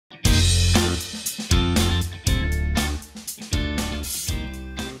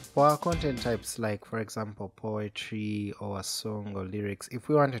For our content types, like for example poetry or a song or lyrics, if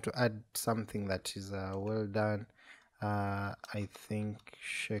we wanted to add something that is well done, I think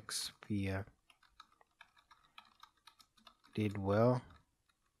Shakespeare did well.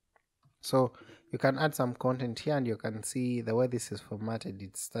 So you can add some content here, and you can see the way this is formatted,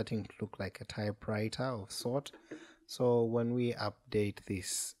 it's starting to look like a typewriter of sort. So when we update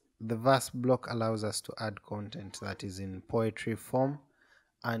this, the verse block allows us to add content that is in poetry form,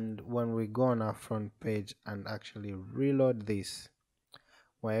 and when we go on our front page and actually reload this,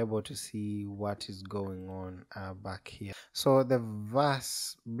 we're able to see what is going on back here. So the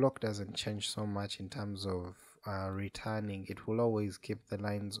verse block doesn't change so much in terms of returning. It will always keep the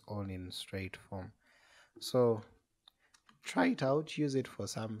lines all in straight form. So try it out, use it for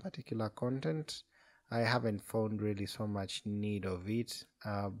some particular content. I haven't found really so much need of it,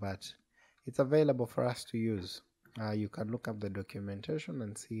 but it's available for us to use. You can look up the documentation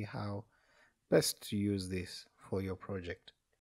and see how best to use this for your project.